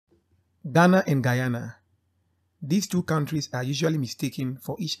Ghana and Guyana. These two countries are usually mistaken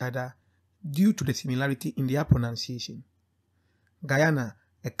for each other due to the similarity in their pronunciation. Guyana,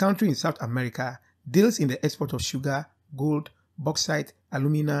 a country in South America, deals in the export of sugar, gold, bauxite,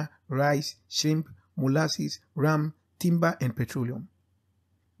 alumina, rice, shrimp, molasses, rum, timber, and petroleum.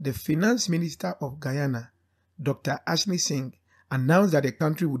 The finance minister of Guyana, Dr. Ashley Singh, announced that the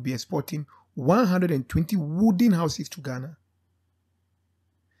country would be exporting 120 wooden houses to Ghana.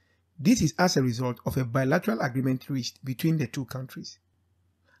 This is as a result of a bilateral agreement reached between the two countries.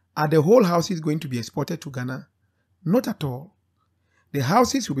 Are the whole houses going to be exported to Ghana? Not at all. The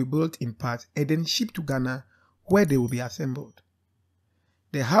houses will be built in parts and then shipped to Ghana, where they will be assembled.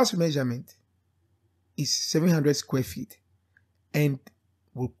 The house measurement is 700 square feet and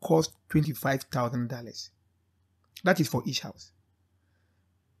will cost $25,000. That is for each house.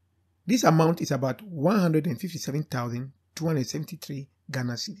 This amount is about 157,273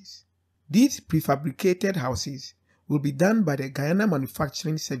 Ghana cedis. These prefabricated houses will be done by the Guyana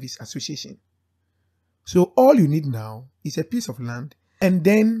Manufacturing Service Association. So all you need now is a piece of land, and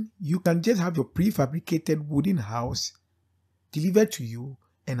then you can just have your prefabricated wooden house delivered to you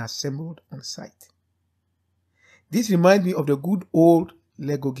and assembled on site. This reminds me of the good old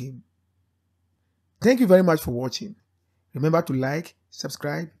Lego game. Thank you very much for watching. Remember to like,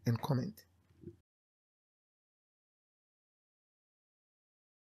 subscribe, and comment.